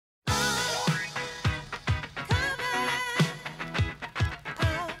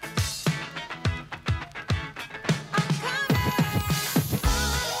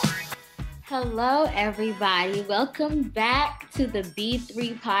Hello, everybody. Welcome back to the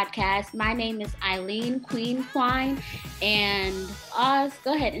B3 podcast. My name is Eileen Queen Quine, and Oz,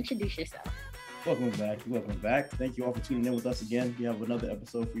 go ahead, introduce yourself. Welcome back. Thank you all for tuning in with us again. We have another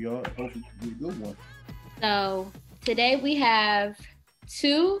episode for y'all. Hopefully it'll be a good one. So today we have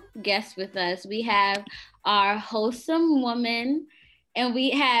two guests with us. We have our wholesome woman and we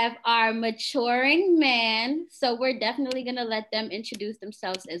have our maturing man. So we're definitely going to let them introduce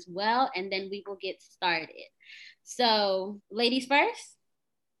themselves as well, and then we will get started. So ladies first.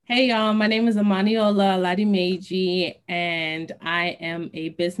 Hey y'all, my name is Amaniola Ladimeji, and I am a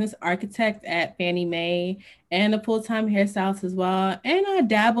business architect at Fannie Mae and a full-time hairstylist as well. And I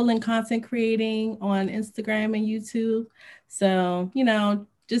dabble in content creating on Instagram and YouTube. So,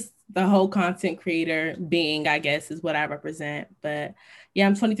 just the whole content creator being, I guess, is what I represent. But yeah,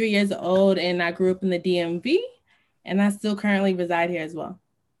 I'm 23 years old and I grew up in the DMV and I still currently reside here as well.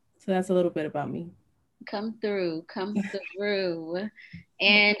 So that's a little bit about me. Come through.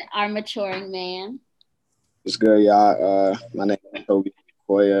 And our maturing man. What's good, y'all? My name is Toby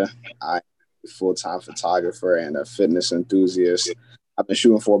Koya. I'm a full-time photographer and a fitness enthusiast. I've been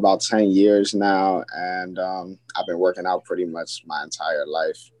shooting for about 10 years now, and I've been working out pretty much my entire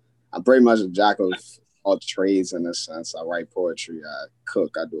life. I'm pretty much a jack of all trades in a sense. I write poetry, I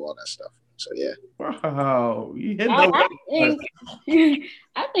cook, I do all that stuff. So yeah. Wow, you hit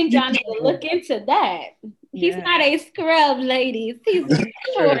I think John needs to look into that. He's not a scrub, ladies. He's a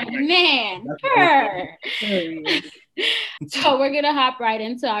short man. So we're gonna hop right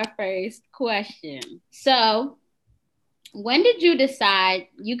into our first question. So, when did you decide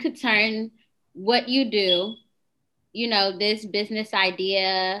you could turn what you do, this business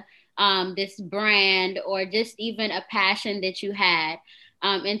idea, this brand, or just even a passion that you had,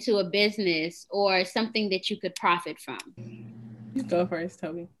 into a business or something that you could profit from? You go first,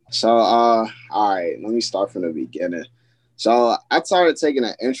 Toby. So, all right, let me start from the beginning. So I started taking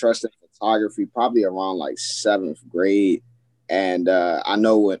an interest in photography probably around like 7th grade. And I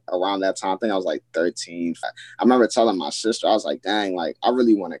know around that time, I think I was like 13. I remember telling my sister, I was like, dang, like, I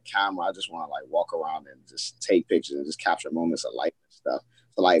really want a camera. I just want to like walk around and just take pictures and just capture moments of life and stuff.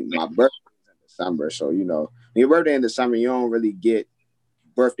 So like my birthday is in December. So, when your birthday in December, you don't really get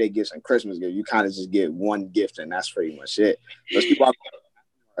birthday gifts and Christmas gifts. You kind of just get one gift and that's pretty much it. Let's keep on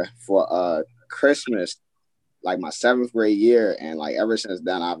for Christmas, like my 7th grade year, and like ever since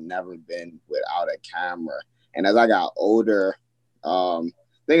then I've never been without a camera. And as I got older, I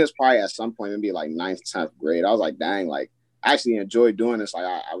think it's probably at some point maybe like 9th, 10th grade, I was like, dang, like I actually enjoy doing this. Like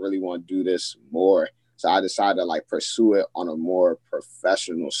I really want to do this more. So I decided to like pursue it on a more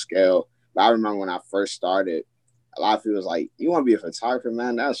professional scale. But I remember when I first started, a lot of people was like, you want to be a photographer,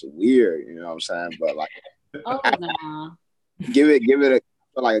 man? That's weird. You know what I'm saying? But like, give it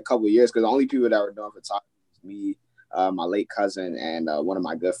like a couple of years, because the only people that were doing photography was me, my late cousin, and one of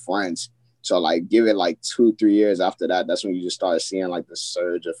my good friends. So like give it like 2-3 years after that, that's when you just started seeing like the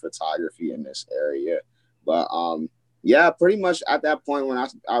surge of photography in this area. But yeah, pretty much at that point when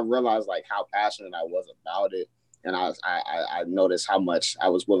I realized like how passionate I was about it, and I noticed how much I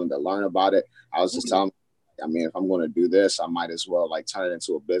was willing to learn about it. I was just telling, I mean, if I'm going to do this, I might as well like turn it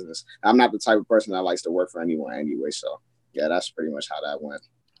into a business. I'm not the type of person that likes to work for anyone anyway. So yeah, that's pretty much how that went.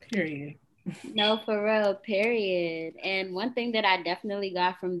 Period. No, for real, period. And one thing that I definitely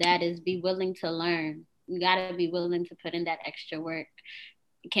got from that is be willing to learn. You got to be willing to put in that extra work.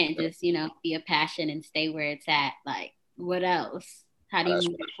 You can't just, be a passion and stay where it's at. Like, what else? How do you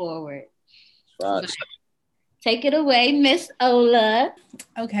move forward? Right. Take it away, Miss Ola.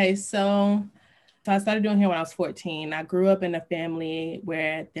 Okay, so I started doing hair when I was 14. I grew up in a family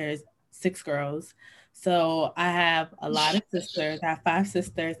where there's 6 girls. So I have a lot of sisters. I have 5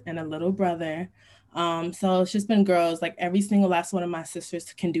 sisters and a little brother. So it's just been girls. Like every single last one of my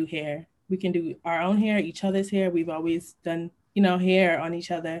sisters can do hair. We can do our own hair, each other's hair. We've always done, hair on each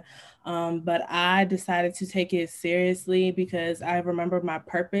other. But I decided to take it seriously because I remember my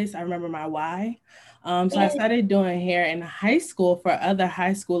purpose. I remember my why. So I started doing hair in high school for other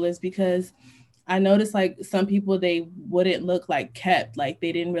high schoolers because I noticed like some people, they wouldn't look like kept, like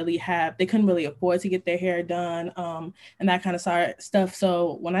they couldn't really afford to get their hair done, and that kind of stuff.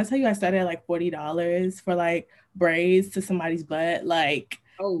 So when I tell you I started at like $40 for like braids to somebody's butt, like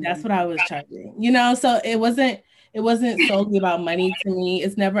that's what I was charging, so it wasn't solely about money to me.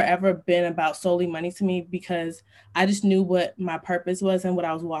 It's never ever been about solely money to me because I just knew what my purpose was and what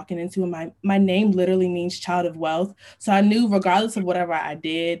I was walking into. And my name literally means child of wealth. So I knew regardless of whatever I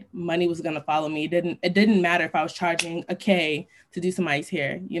did, money was going to follow me. It didn't matter if I was charging a K to do somebody's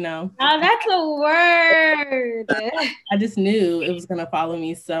hair, Oh, that's a word. I just knew it was going to follow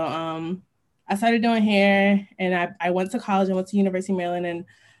me. So I started doing hair, and I went to college. I went to University of Maryland, and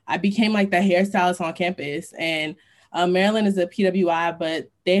I became like the hairstylist on campus. And Maryland is a PWI, but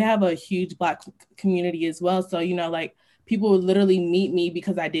they have a huge Black community as well. So, you know, like people would literally meet me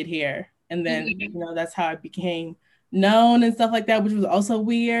because I did hair. And then, you know, that's how I became known and stuff like that, which was also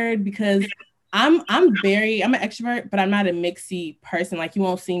weird because I'm an extrovert, but I'm not a mixy person. Like you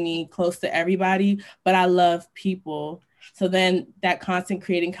won't see me close to everybody, but I love people. So then that content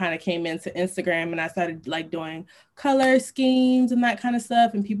creating kind of came into Instagram, and I started like doing color schemes and that kind of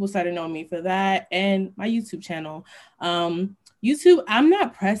stuff. And people started knowing me for that, and my YouTube channel. YouTube, I'm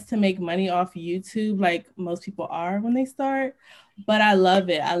not pressed to make money off YouTube like most people are when they start, but I love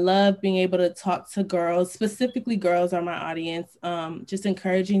it. I love being able to talk to girls, specifically girls are my audience, just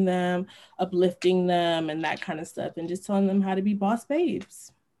encouraging them, uplifting them, and that kind of stuff, and just telling them how to be boss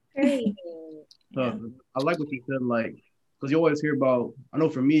babes. Great. I like what you said, like, because you always hear about, I know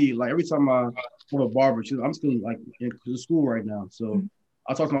for me, like every time I have a barber, I'm still like in school right now. So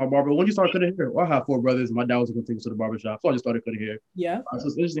I talked to my barber, when you start cutting hair? Well, I have 4 brothers, and my dad was going to take us to the barber shop. So I just started cutting hair. Yeah. So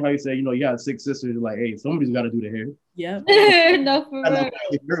it's interesting how you say, you know, you have 6 sisters, like, hey, somebody's got to do the hair. Yeah. No, for real.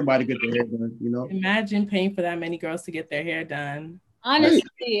 Everybody get their hair done, you know? Imagine paying for that many girls to get their hair done.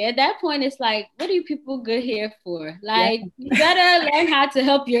 Honestly, at that point, it's like, what are you people good here for? Like, you better learn how to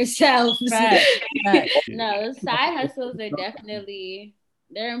help yourself. Right. No, side hustles are definitely,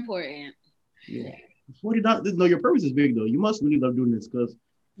 they're important. Yeah. $40. No, your purpose is big though. You must really love doing this because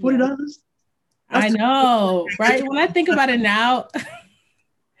 $40. I know, right? When I think about it now,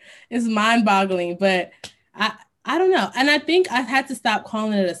 it's mind-boggling. But I don't know, and I think I had to stop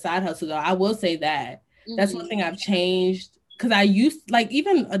calling it a side hustle. Though I will say that that's one thing I've changed. Because I used, like,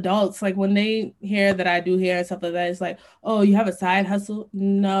 even adults, like when they hear that I do hair and stuff like that, it's like, oh, you have a side hustle?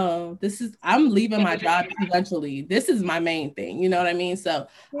 No, I'm leaving my job eventually. This is my main thing. You know what I mean? So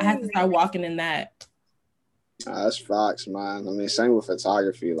I have to start walking in that. That's facts, man. I mean, same with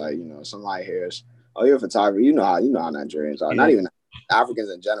photography. Like, you know, somebody hears, oh, you're a photographer. You know how Nigerians are. Not even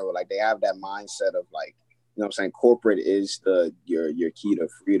Africans in general. Like, they have that mindset of, like, you know what I'm saying? Corporate is your key to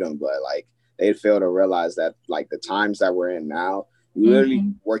freedom. But, like, they fail to realize that, like, the times that we're in now, you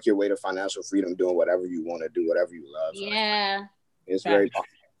literally work your way to financial freedom doing whatever you want to do, whatever you love. Yeah. It's very possible.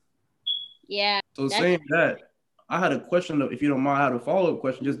 Yeah. So saying that, I had a question, if you don't mind, I had a follow-up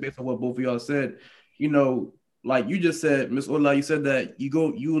question just based on what both of y'all said. You know, like you just said, Ms. Ola, you said that you're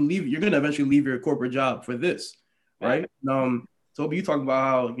going to eventually leave your corporate job for this, right? Toby, you talk about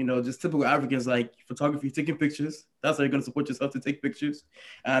how, you know, just typical Africans, like photography, taking pictures. That's how you're going to support yourself, to take pictures.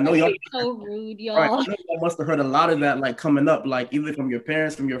 And I know y'all so rude, y'all. Right, I know y'all must have heard a lot of that, like coming up, like either from your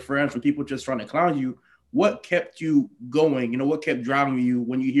parents, from your friends, from people just trying to clown you. What kept you going? You know, what kept driving you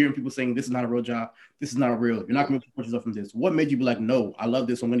when you hearing people saying this is not a real job, this is not real, you're not going to support yourself from this? What made you be like, no, I love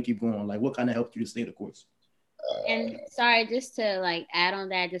this, I'm going to keep going? Like, what kind of helped you to stay the course? And sorry, just to like add on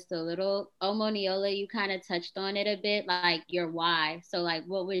that just a little, Omoniola, you kind of touched on it a bit, like your why. So like,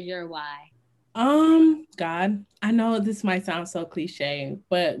 what was your why? God, I know this might sound so cliche,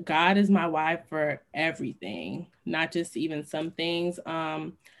 but God is my why for everything, not just even some things.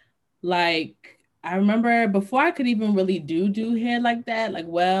 Like I remember before I could even really do hair like that,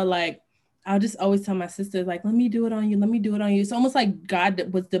 I'll just always tell my sisters, like, let me do it on you. Let me do it on you. It's almost like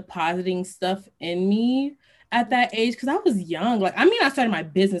God was depositing stuff in me at that age, because I was young. Like, I mean, I started my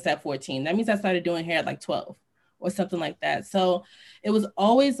business at 14. That means I started doing hair at like 12 or something like that. So it was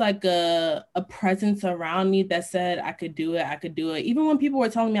always like a presence around me that said I could do it. I could do it. Even when people were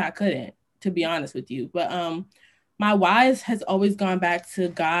telling me I couldn't, to be honest with you. But my whys has always gone back to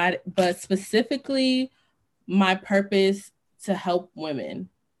God, but specifically my purpose to help women.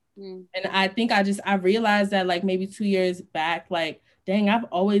 And I think I realized that like maybe 2 years back, like, dang, I've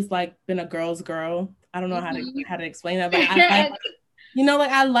always like been a girl's girl. I don't know how to explain that, but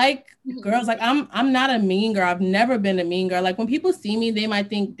I like girls. Like I'm not a mean girl. I've never been a mean girl. Like when people see me, they might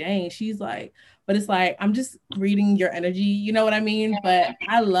think, dang, she's like, but it's like, I'm just reading your energy. You know what I mean? But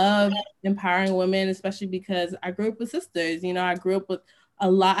I love empowering women, especially because I grew up with sisters. You know, I grew up with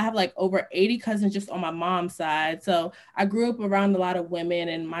a lot. I have like over 80 cousins just on my mom's side. So I grew up around a lot of women,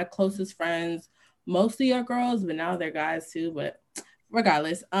 and my closest friends mostly are girls, but now they're guys too. But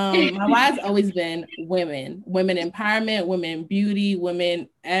regardless, my why's always been women empowerment, women beauty, women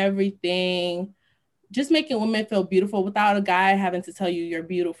everything. Just making women feel beautiful without a guy having to tell you you're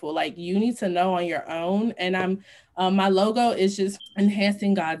beautiful. Like, you need to know on your own. And my logo is just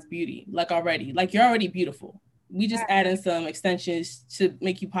enhancing God's beauty. Like, already, like, you're already beautiful. We just add in some extensions to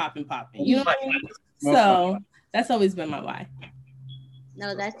make you popping. You know what I mean? So that's always been my why.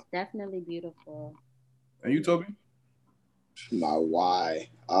 No, that's definitely beautiful. And you, Toby? My why.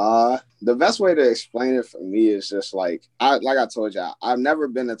 The best way to explain it for me is just like I told you, I've never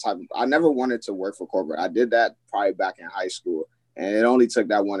been the type of, I never wanted to work for corporate. I did that probably back in high school. And it only took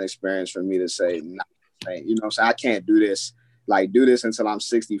that one experience for me to say, nah, you know what I'm saying? I can't do this, like do this until I'm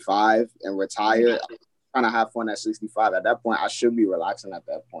 65 and retire. I'm trying to have fun at 65. At that point, I should be relaxing at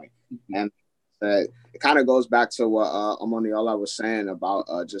that point. And it kind of goes back to what Omoniola was saying about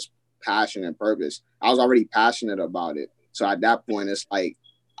just passion and purpose. I was already passionate about it. So at that point, it's like,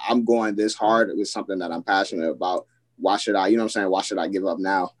 I'm going this hard with something that I'm passionate about. Why should I, you know what I'm saying? Why should I give up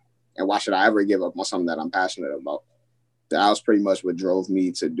now? And why should I ever give up on something that I'm passionate about? That was pretty much what drove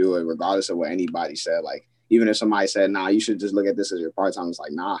me to do it, regardless of what anybody said. Like, even if somebody said, nah, you should just look at this as your part-time, it's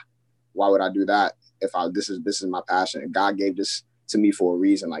like, nah, why would I do that if this is my passion? God gave this to me for a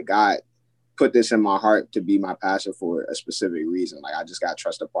reason. Like, God put this in my heart to be my passion for a specific reason. Like, I just got to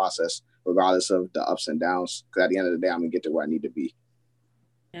trust the process, regardless of the ups and downs. Because at the end of the day, I'm going to get to where I need to be.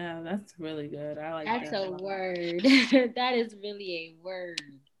 Yeah, that's really good. I like that's that. That's a word. That is really a word.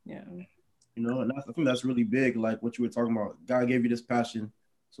 Yeah. You know, and I think that's really big. Like what you were talking about, God gave you this passion,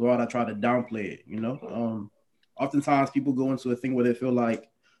 so why would I try to downplay it? You know, oftentimes people go into a thing where they feel like,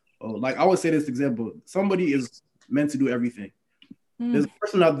 oh, like I always say this example: somebody is meant to do everything. There's a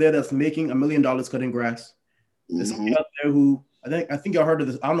person out there that's making $1 million cutting grass. There's somebody out there who I think y'all heard of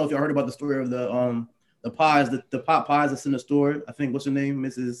this. I don't know if y'all heard about the story of the pies, the pot pies that's in the store. I think what's her name,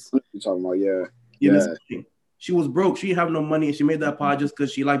 Mrs. You're talking about, yeah. Mrs. She was broke. She didn't have no money, and she made that pie just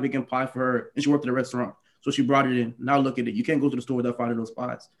because she liked making pie for her, and she worked at a restaurant. So she brought it in. Now look at it. You can't go to the store without finding those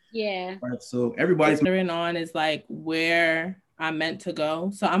pies. Yeah. Right. So everybody's on is like where I'm meant to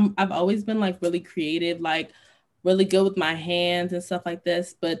go. So I've always been like really creative, like really good with my hands and stuff like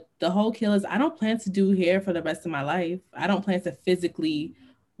this. But the whole kill is I don't plan to do hair for the rest of my life. I don't plan to physically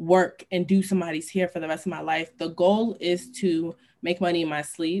work and do somebody's hair for the rest of my life. The goal is to make money in my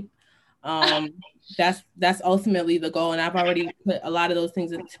sleep. That's ultimately the goal, and I've already put a lot of those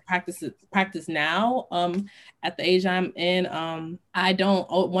things into practice now. At the age I'm in, I don't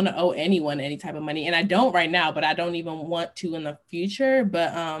want to owe anyone any type of money, and I don't right now, but I don't even want to in the future.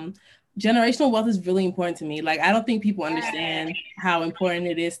 But generational wealth is really important to me. Like, I don't think people understand how important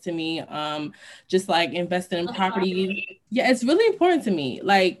it is to me. Just like investing in property. Yeah, it's really important to me.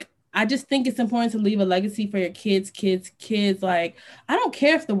 Like, I just think it's important to leave a legacy for your kids. Like, I don't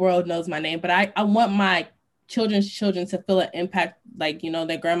care if the world knows my name, but I want my children's children to feel an impact. Like, you know,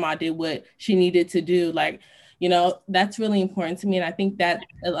 their grandma did what she needed to do. Like, you know, that's really important to me. And I think that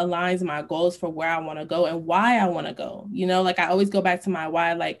aligns my goals for where I want to go and why I want to go. You know, like I always go back to my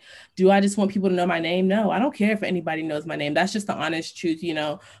why. Like, do I just want people to know my name? No, I don't care if anybody knows my name. That's just the honest truth, you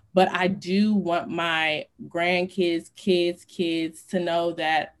know. But I do want my grandkids, kids to know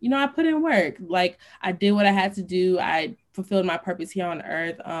that, you know, I put in work. Like, I did what I had to do. I fulfilled my purpose here on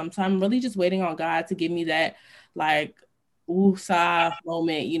earth. So I'm really just waiting on God to give me that, like, woosah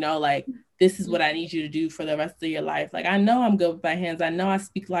moment, you know, like, this is what I need you to do for the rest of your life. Like, I know I'm good with my hands. I know I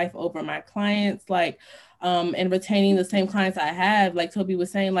speak life over my clients, like, and retaining the same clients I have, like Toby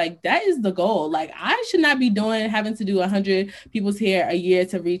was saying, like, that is the goal. Like, I should not be having to do 100 people's hair a year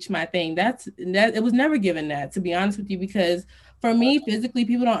to reach my thing. It was never given that, to be honest with you, because for me, physically,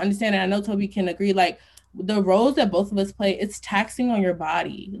 people don't understand it. I know Toby can agree, like, the roles that both of us play, it's taxing on your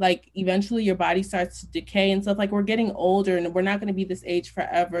body. Like, eventually your body starts to decay and stuff. Like, we're getting older and we're not going to be this age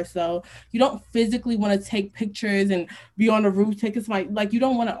forever. So you don't physically want to take pictures and be on the roof, taking some, like, you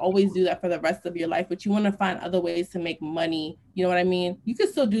don't want to always do that for the rest of your life, but you want to find other ways to make money. You know what I mean? You can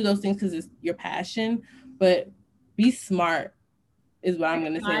still do those things because it's your passion, but be smart is what I'm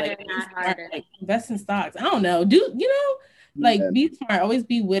going to say. Like, invest in stocks. I don't know. Be smart, always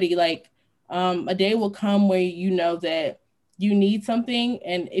be witty. Like, a day will come where you know that you need something,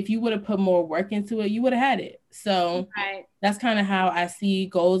 and if you would have put more work into it, you would have had it. So That's kind of how I see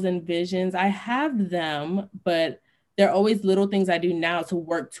goals and visions. I have them, but there are always little things I do now to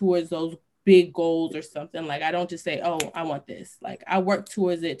work towards those big goals or something. Like, I don't just say, oh, I want this. Like, I work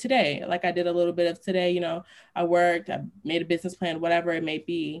towards it today. Like I did a little bit of today, you know, I made a business plan, whatever it may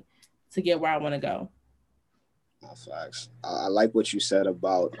be, to get where I want to go. Facts. I like what you said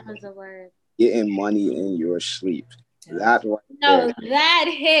about getting money in your sleep. That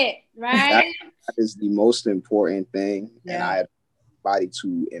hit, right? That is the most important thing. Yeah. And I had everybody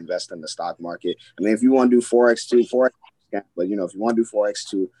to invest in the stock market. I mean, if you want to do Forex too, but you know, if you want to do Forex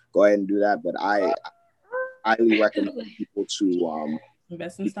too, go ahead and do that. But I highly recommend people to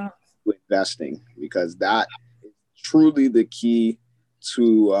invest in stocks. Investing, because that is truly the key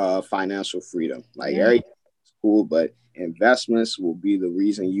to financial freedom. Like, everything is cool, but investments will be the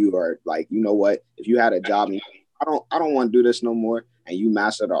reason you are, like, you know what, if you had a job and I don't want to do this no more, and you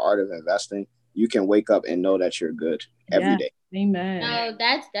master the art of investing, you can wake up and know that you're good every day. Amen. No,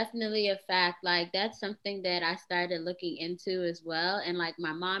 that's definitely a fact. Like that's something that I started looking into as well. And like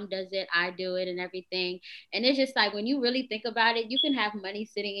my mom does it, I do it and everything. And it's just like when you really think about it, you can have money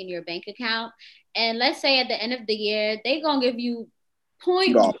sitting in your bank account. And let's say at the end of the year, they gonna give you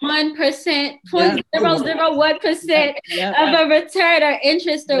 0.1%, 0.001% of a return or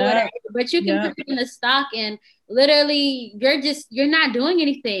interest or whatever. But you can put it in the stock and literally you're not doing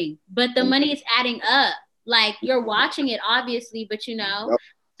anything, but the money is adding up. Like you're watching it obviously, but you know,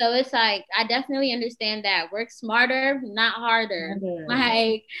 so it's like I definitely understand that. Work smarter, not harder.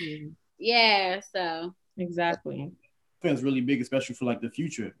 Like yeah, so exactly. I think it's really big, especially for like the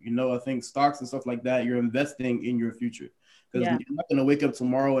future. You know, I think stocks and stuff like that, you're investing in your future. Because you're not gonna wake up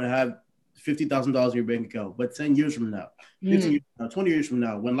tomorrow and have $50,000 in your bank account. But 10 years from now, 15 years from now, 20 years from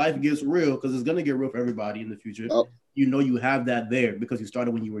now, when life gets real, because it's gonna get real for everybody in the future, you know you have that there because you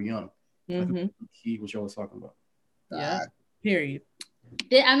started when you were young. Key, what y'all was talking about. Yeah. Period.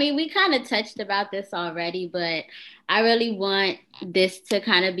 I mean, we kind of touched about this already, but I really want this to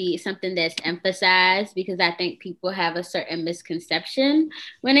kind of be something that's emphasized because I think people have a certain misconception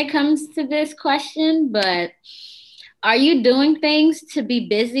when it comes to this question. But are you doing things to be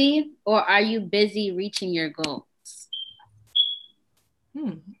busy or are you busy reaching your goals?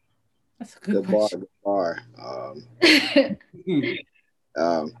 That's a good question.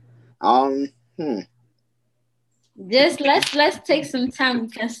 Just let's take some time. We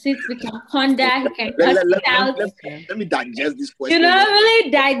can sit, we can ponder, we can let me digest this question. You know, really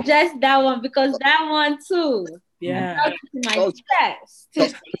digest that one because that one too. Yeah. My chest.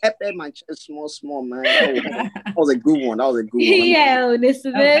 My chest, small, man. That was a good one. Yeah, this is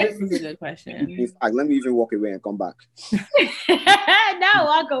a good question. In fact, let me even walk away and come back. Now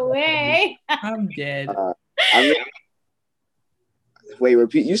walk away. I'm dead. Wait,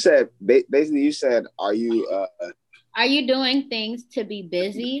 repeat. You said basically. You said, are you doing things to be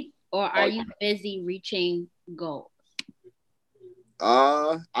busy, or are you busy reaching goals?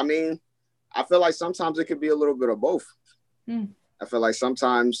 I mean, I feel like sometimes it could be a little bit of both. I feel like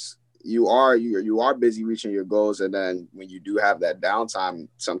sometimes you are busy reaching your goals, and then when you do have that downtime,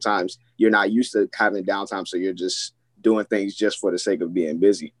 sometimes you're not used to having downtime, so you're just doing things just for the sake of being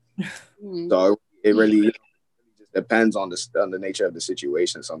busy. So it really just depends on the nature of the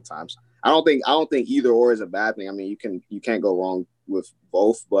situation. Sometimes I don't think either or is a bad thing. I mean, you can't go wrong with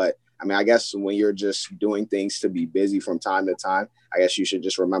both, but I mean, I guess when you're just doing things to be busy from time to time, I guess you should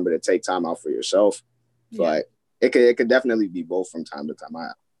just remember to take time out for yourself. But it could definitely be both from time to time.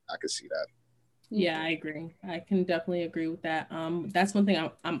 I could see that. Yeah, I agree. I can definitely agree with that. That's one thing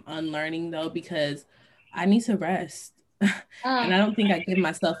I'm unlearning though, because I need to rest. And I don't think I give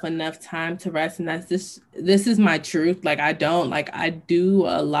myself enough time to rest. And this is my truth. Like I do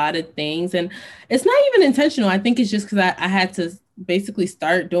a lot of things and it's not even intentional. I think it's just because I had to basically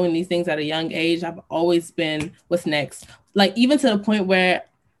start doing these things at a young age. I've always been what's next. Like even to the point where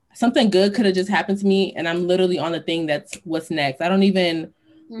something good could have just happened to me and I'm literally on the thing that's what's next. I don't even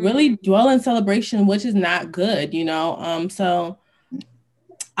really dwell in celebration, which is not good, you know? So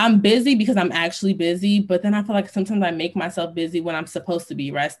I'm busy because I'm actually busy, but then I feel like sometimes I make myself busy when I'm supposed to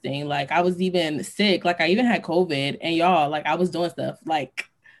be resting. Like I was even sick, like I even had COVID and y'all, like I was doing stuff like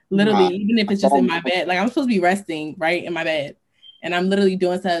literally, even if it's just in my bed, like I'm supposed to be resting right in my bed. And I'm literally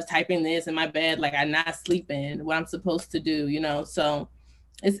doing stuff, typing this in my bed, like I'm not sleeping, what I'm supposed to do, you know? So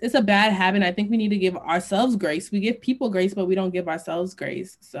it's a bad habit. I think we need to give ourselves grace. We give people grace, but we don't give ourselves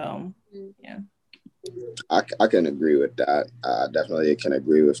grace. So, yeah. I can agree with that. Definitely can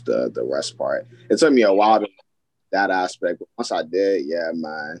agree with the rest part. It took me a while to that aspect, but once I did, yeah,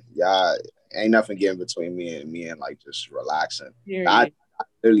 man, ain't nothing getting between me and like just relaxing. I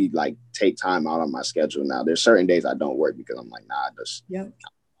really like take time out on my schedule now. There's certain days I don't work because I'm like, nah, I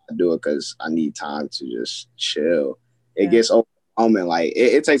do it because I need time to just chill. It gets overwhelming. Like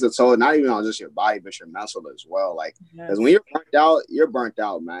it takes a toll, not even on just your body, but your mental as well. Like because when you're burnt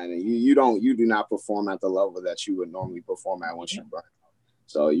out, man, and you do not perform at the level that you would normally perform at once you're burnt out.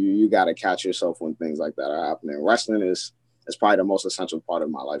 So you got to catch yourself when things like that are happening. Wrestling is probably the most essential part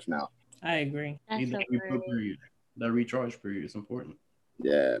of my life now. I agree. That recharge period is important.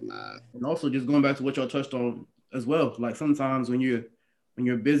 Yeah, man. And also just going back to what y'all touched on as well, like sometimes when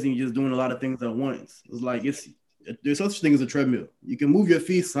you're busy, you're just doing a lot of things at once. It's like there's such thing as a treadmill. You can move your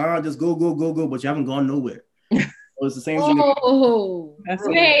feet, just go, but you haven't gone nowhere. So it's the same thing. Oh,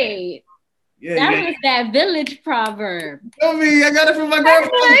 great. Yeah, that was that village proverb. Tell me, I got it from my grandpa.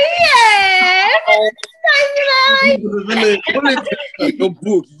 Yeah, Your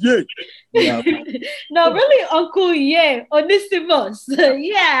book, yeah. Yeah. No, really, Uncle Yeah, Onesimus.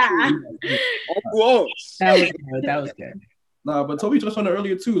 Yeah. Uncle Oz. That was good. That was good. Nah, but Toby touched on it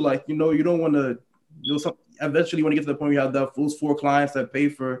earlier too. Like, you know, you don't want to, eventually when you get to the point where you have those 4 clients that pay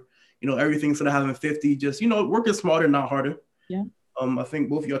for, everything instead of having 50, just, working smarter, not harder. Yeah. I think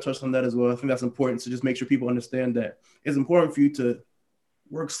both of y'all touched on that as well. I think that's important to just make sure people understand that it's important for you to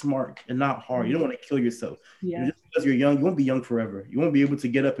work smart and not hard. You don't want to kill yourself. Yeah. Just because you're young, you won't be young forever. You won't be able to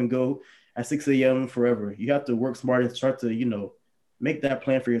get up and go at 6 a.m. forever. You have to work smart and start to, make that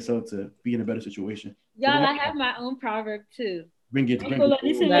plan for yourself to be in a better situation. Y'all, I have my own proverb too. Bring it. Uncle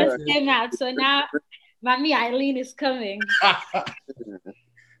Onesimus came out, so now Mommy Eileen is coming.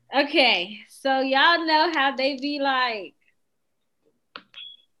 Okay, so y'all know how they be like.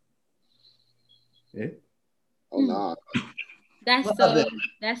 Yeah. Oh no. That's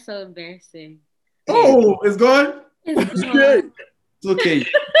so embarrassing. Oh, it's gone? It's gone. It's okay.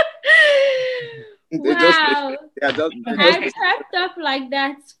 Wow. I prepped up like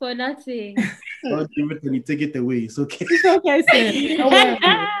that for nothing. Don't give it and take it away. It's okay. It's okay, sis. Don't worry.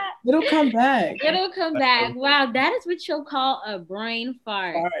 It'll come back. It'll come back. Wow, that is what you'll call a brain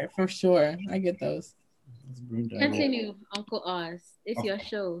fart. All right, for sure. I get those. Continue, Uncle Oz. It's your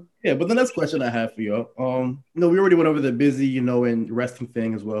show. Yeah, but the next question I have for y'all, we already went over the busy, and resting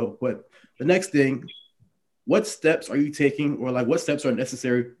thing as well. But the next thing, what steps are you taking, or like what steps are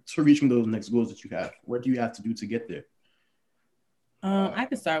necessary to reaching those next goals that you have? What do you have to do to get there? I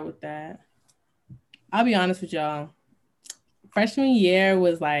can start with that. I'll be honest with y'all. Freshman year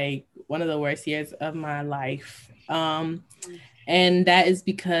was like one of the worst years of my life. And that is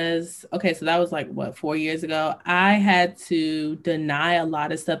because, so that was like 4 years ago. I had to deny a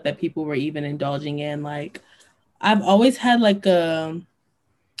lot of stuff that people were even indulging in. Like, I've always had like a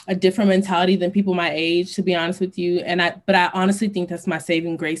different mentality than people my age, to be honest with you. But I honestly think that's my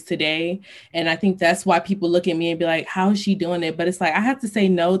saving grace today. And I think that's why people look at me and be like, how is she doing it? But it's like, I have to say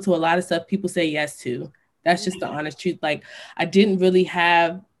no to a lot of stuff people say yes to. That's just the honest truth. Like,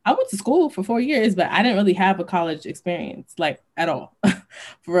 I went to school for 4 years, but I didn't really have a college experience, like at all.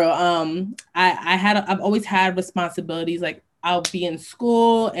 For real. I've always had responsibilities. Like, I'll be in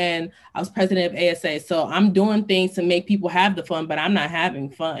school and I was president of ASA. So I'm doing things to make people have the fun, but I'm not having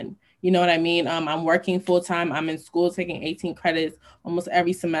fun. You know what I mean? I'm working full time. I'm in school taking 18 credits almost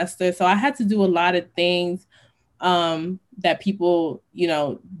every semester. So I had to do a lot of things that people,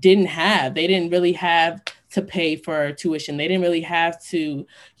 didn't have. They didn't really have to pay for tuition. They didn't really have to,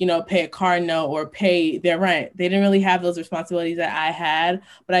 pay a car note or pay their rent. They didn't really have those responsibilities that I had.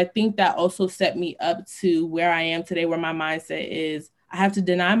 But I think that also set me up to where I am today, where my mindset is, I have to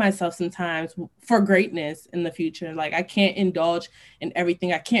deny myself sometimes for greatness in the future. Like, I can't indulge in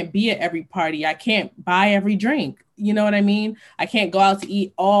everything. I can't be at every party. I can't buy every drink. You know what I mean? I can't go out to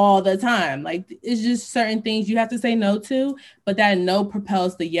eat all the time. Like, it's just certain things you have to say no to, but that no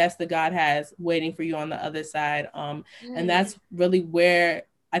propels the yes that God has waiting for you on the other side. And that's really where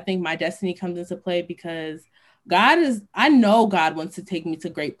I think my destiny comes into play, because I know God wants to take me to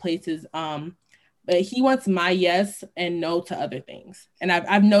great places. But he wants my yes and no to other things. And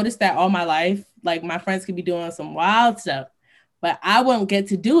I've noticed that all my life. Like, my friends could be doing some wild stuff, but I won't get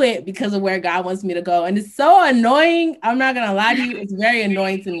to do it because of where God wants me to go. And it's so annoying. I'm not going to lie to you. It's very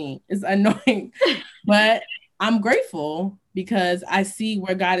annoying to me. It's annoying, but I'm grateful because I see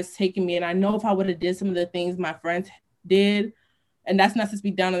where God is taking me. And I know if I would have did some of the things my friends did, and that's not to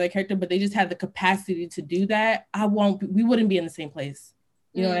speak down on their character, but they just had the capacity to do that, we wouldn't be in the same place.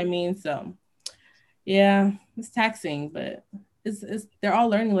 You know what I mean? So yeah, it's taxing, but they're all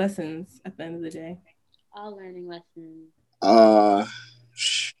learning lessons at the end of the day. All learning lessons. I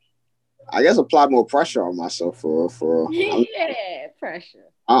guess apply more pressure on myself for pressure.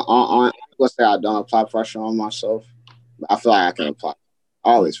 I'm gonna say I don't apply pressure on myself. I feel like I can apply.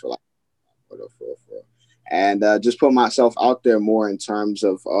 I always feel like and just put myself out there more in terms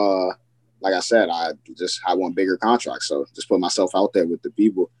of like I said, I want bigger contracts, so just put myself out there with the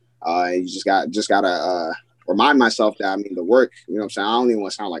people. You just gotta remind myself that, the work, you know what I'm saying? I don't even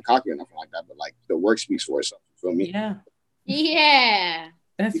want to sound like cocky or nothing like that, but like the work speaks for itself. You feel me? Yeah.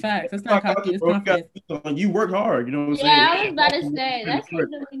 That's facts. That's not cocky. It's confidence. You work hard, you know what I'm saying? Yeah, I was about to say that's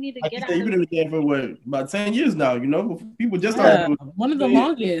something we need to get out of. You've been in the game for about 10 years now, People just started one of the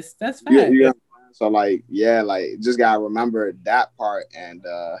longest. That's facts. Yeah. So just gotta remember that part, and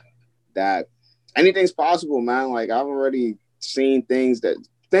that anything's possible, man. Like, I've already seen things that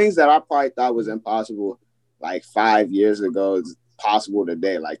I probably thought was impossible like 5 years ago is possible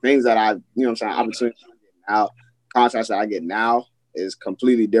today. Like, things that opportunities I get now, contracts that I get now, is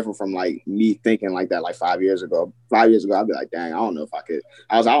completely different from like me thinking like that like 5 years ago. 5 years ago, I'd be like, dang, I don't know if I could.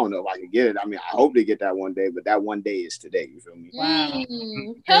 I don't know if I could get it. I mean, I hope to get that one day, but that one day is today. You feel me? Wow.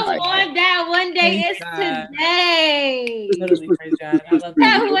 Come on, that one day is today. Literally, praise God. I love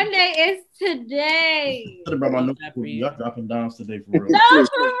that one day is today. About my notebook. Y'all dropping downs today for real. No,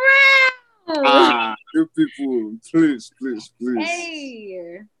 for real. You people, please.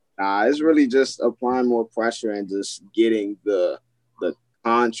 Hey. It's really just applying more pressure and just getting the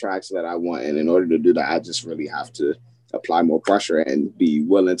contracts that I want. And in order to do that, I just really have to apply more pressure and be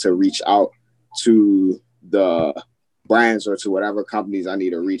willing to reach out to the brands or to whatever companies I need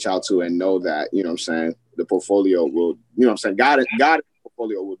to reach out to and know that, you know what I'm saying, the portfolio will, you know what I'm saying, God, the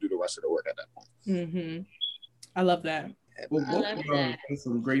portfolio will do the rest of the work at that point. Mm-hmm. I love that. Well, both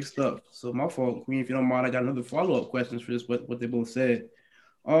some great stuff. So my fault, Queen, if you don't mind, I got another follow-up questions for this, what they both said.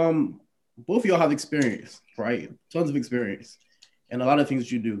 Both of y'all have experience, right? Tons of experience and a lot of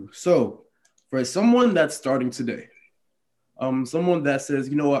things you do. So for someone that's starting today, someone that says,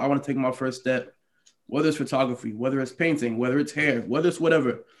 you know what, I want to take my first step, whether it's photography, whether it's painting, whether it's hair, whether it's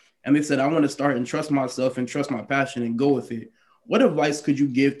whatever, and they said, I want to start and trust myself and trust my passion and go with it. What advice could you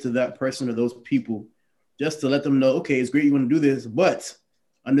give to that person or those people just to let them know, okay, it's great you want to do this, but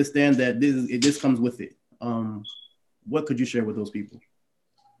understand that this comes with it. What could you share with those people?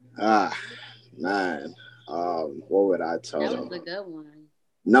 Man, what would I tell them? That was a good one.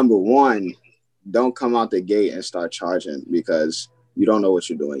 Number one, don't come out the gate and start charging because you don't know what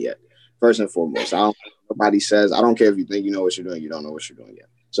you're doing yet. First and foremost, nobody says, I don't care if you think you know what you're doing, you don't know what you're doing yet.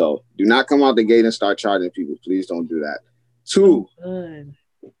 So do not come out the gate and start charging people. Please don't do that. Two,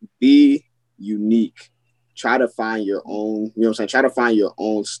 be unique. Try to find your own, you know what I'm saying? Try to find your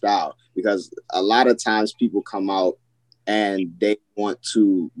own style because a lot of times people come out and they want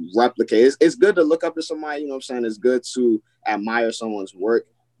to replicate. It's good to look up to somebody, you know what I'm saying? It's good to admire someone's work,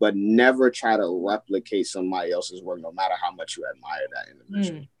 but never try to replicate somebody else's work, no matter how much you admire that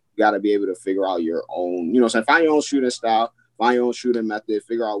individual. You got to be able to figure out your own, you know what I'm saying? Find your own shooting style, find your own shooting method,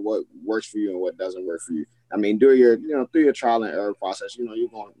 figure out what works for you and what doesn't work for you. I mean, through your trial and error process, you know,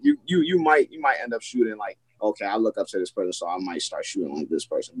 you might end up shooting like, okay, I look up to this person, so I might start shooting like this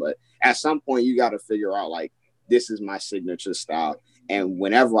person. But at some point, you got to figure out like, this is my signature style. And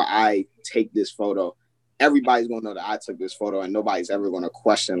whenever I take this photo, everybody's going to know that I took this photo and nobody's ever going to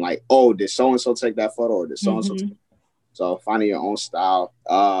question like, oh, did so-and-so take that photo or did so-and-so take it? So finding your own style,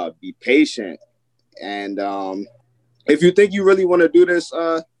 be patient. And if you think you really want to do this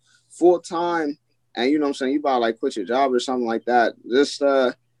full time and, you know what I'm saying, you about to like quit your job or something like that,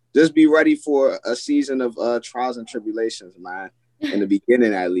 just be ready for a season of trials and tribulations, man, in the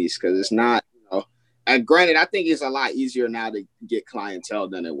beginning at least, because it's not, and granted, I think it's a lot easier now to get clientele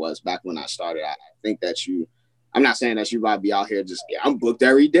than it was back when I started. I think that I'm not saying that you about to be out here just, I'm booked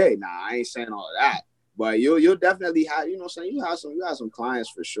every day. Nah, I ain't saying all of that. But you'll definitely have, you know what I'm saying, you have some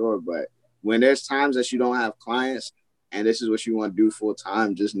clients for sure. But when there's times that you don't have clients and this is what you want to do full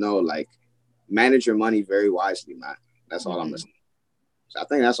time, just know, like, manage your money very wisely, man. That's all I'm saying. So I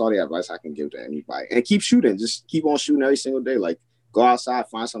think that's all the advice I can give to anybody. And keep shooting. Just keep on shooting every single day. Like, go outside,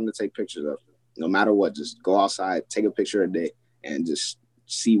 find something to take pictures of. No matter what, just go outside, take a picture a day, and just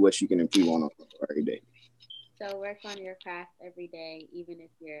see what you can improve on every day. So work on your craft every day, even if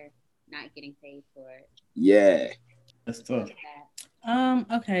you're not getting paid for it. Yeah. That's tough.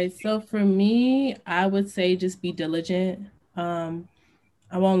 Okay, so for me, I would say just be diligent. I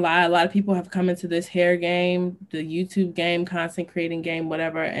won't lie, a lot of people have come into this hair game, the YouTube game, content creating game,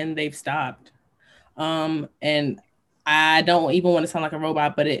 whatever, and they've stopped. And I don't even want to sound like a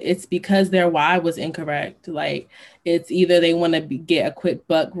robot, but it's because their why was incorrect. Like, it's either they want to get a quick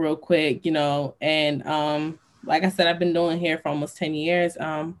buck real quick, you know, and like I said, I've been doing hair for almost 10 years.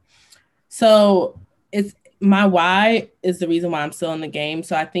 So it's my why is the reason why I'm still in the game.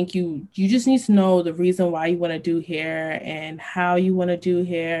 So I think you just need to know the reason why you want to do hair and how you want to do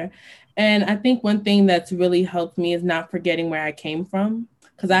hair. And I think one thing that's really helped me is not forgetting where I came from.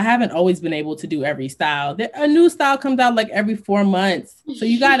 Because I haven't always been able to do every style. A new style comes out like every 4 months. So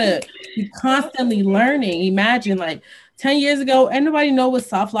you got to be constantly learning. Imagine like 10 years ago, anybody know what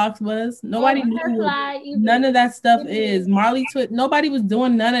soft locks was? Nobody knew what none of that stuff is. Marley Twist, nobody was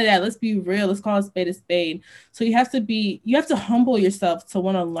doing none of that. Let's be real. Let's call a spade a spade. So you have to humble yourself to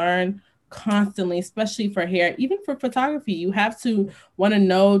want to learn constantly, especially for hair, even for photography. You have to want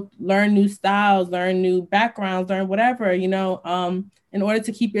to learn new styles, learn new backgrounds, learn whatever, you know, in order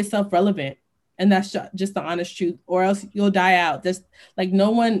to keep yourself relevant. And that's just the honest truth, or else you'll die out. There's like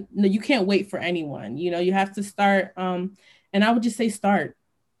you can't wait for anyone, you know, you have to start. And I would just say, start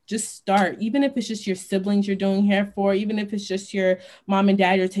just start. Even if it's just your siblings you're doing hair for, even if it's just your mom and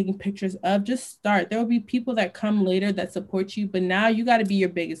dad you're taking pictures of, just start. There will be people that come later that support you, but now you got to be your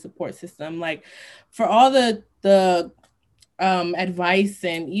biggest support system. Like for all the advice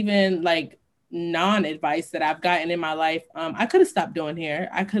and even like non-advice that I've gotten in my life, I could have stopped doing hair.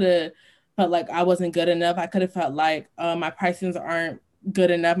 I could have felt like I wasn't good enough. I could have felt like my prices aren't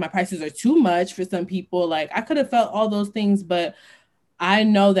good enough. My prices are too much for some people. Like I could have felt all those things, but I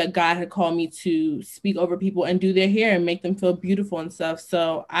know that God had called me to speak over people and do their hair and make them feel beautiful and stuff.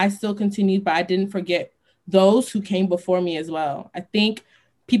 So I still continued, but I didn't forget those who came before me as well. I think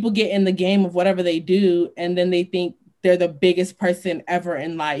people get in the game of whatever they do, and then they think they're the biggest person ever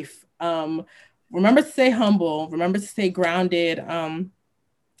in life. Remember to stay humble. Remember to stay grounded.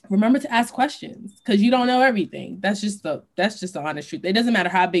 Remember to ask questions because you don't know everything. That's just the honest truth. It doesn't matter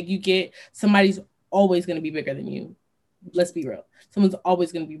how big you get. Somebody's always going to be bigger than you. Let's be real. Someone's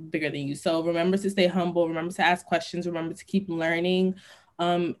always going to be bigger than you. So remember to stay humble. Remember to ask questions. Remember to keep learning,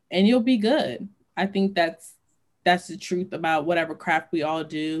 and you'll be good. I think that's the truth about whatever craft we all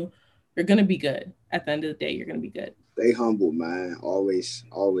do. You're going to be good. At the end of the day, you're going to be good. Stay humble, man. Always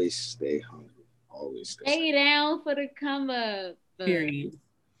stay humble. Always stay down for the come up. Period.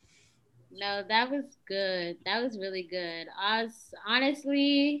 No, that was good. That was really good.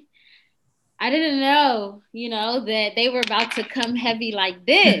 Honestly, I didn't know, that they were about to come heavy like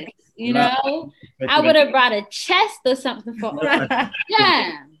this. I would have brought a chest or something for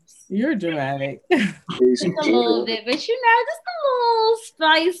jams. You're dramatic. Just a little bit, but just a little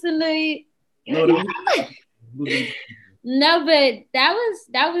spice in the. No, but that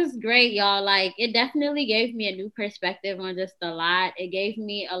was great, y'all. Like, it definitely gave me a new perspective on just a lot. It gave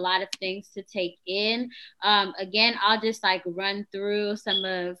me a lot of things to take in. Again, I'll just like run through some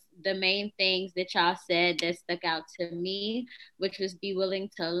of the main things that y'all said that stuck out to me, which was be willing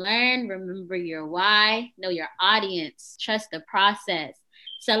to learn, remember your why, know your audience, trust the process,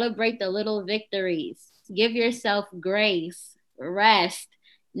 celebrate the little victories, give yourself grace, rest,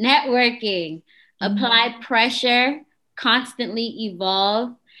 networking, apply pressure, constantly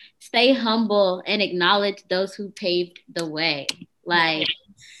evolve, stay humble, and acknowledge those who paved the way. Like,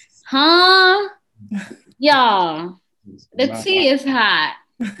 y'all, the tea is hot.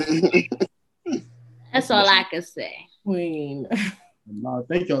 That's all I can say. Queen.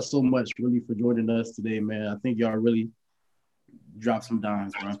 Thank y'all so much really for joining us today, man. I think y'all really dropped some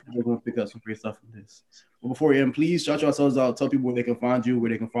dimes, man. We're going to pick up some great stuff from this. But before we end, please shout yourselves out. Tell people where they can find you, where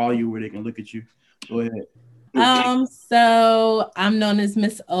they can follow you, where they can look at you. Go ahead. So I'm known as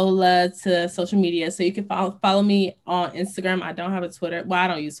Miss Ola to social media. So you can follow me on Instagram. I don't have a Twitter. Well, I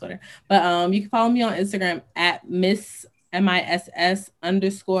don't use Twitter, but you can follow me on Instagram at Miss_Ola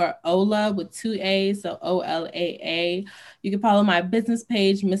with 2 A's, so OLAA. You can follow my business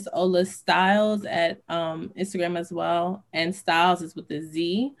page, Miss Ola Styles, at Instagram as well. And Styles is with a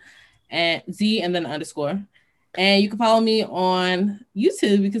Z and then underscore. And you can follow me on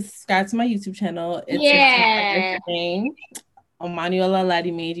YouTube. You can subscribe to my YouTube channel. It's name, Omaniola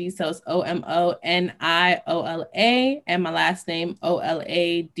Ladimeji. So it's OMONIOLA, and my last name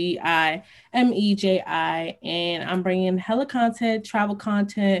OLADIMEJI. And I'm bringing hella content, travel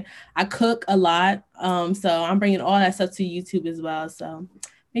content. I cook a lot, so I'm bringing all that stuff to YouTube as well. So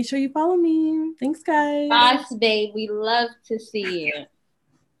make sure you follow me. Thanks, guys. Boss babe, we love to see you.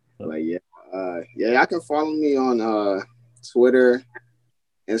 I can follow me on Twitter,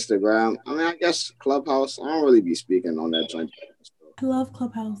 Instagram. I mean, I guess Clubhouse. I don't really be speaking on that joint. I love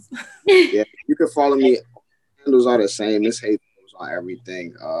Clubhouse. Yeah, you can follow me. Handles are the same. It's Hayes on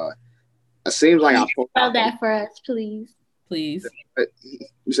everything. It seems like I spell that for us, please. Please.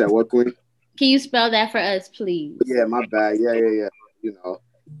 You said what, Queen? Can you spell that for us, please? Yeah, my bad. Yeah.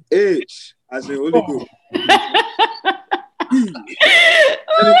 H as in Holy Ghost.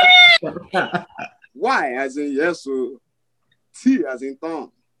 Y as in Yesu, T as in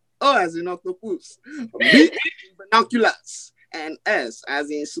Tom, O as in octopus, B as in binoculars, and S as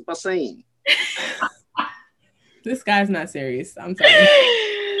in Super Saiyan. This guy's not serious. I'm sorry.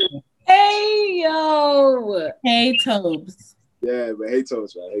 Hey yo. Hey Tobes. Yeah, but hey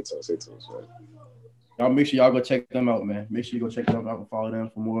Tobes, right? Hey Tobes, right? Y'all make sure y'all go check them out, man. Make sure you go check them out and follow them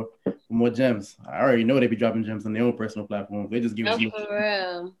for more gems. I already know they be dropping gems on their own personal platforms. They just give you for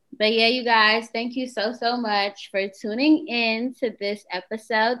real. But yeah, you guys, thank you so much for tuning in to this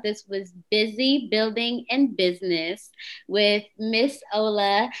episode. This was Busy Building and Business with Miss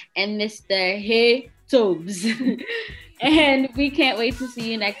Ola and Mr. Hey Tobes. And we can't wait to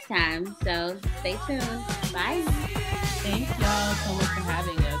see you next time. So stay tuned. Bye. Thank y'all so much for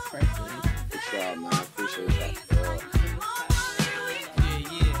having us, firstly. Man. I appreciate that.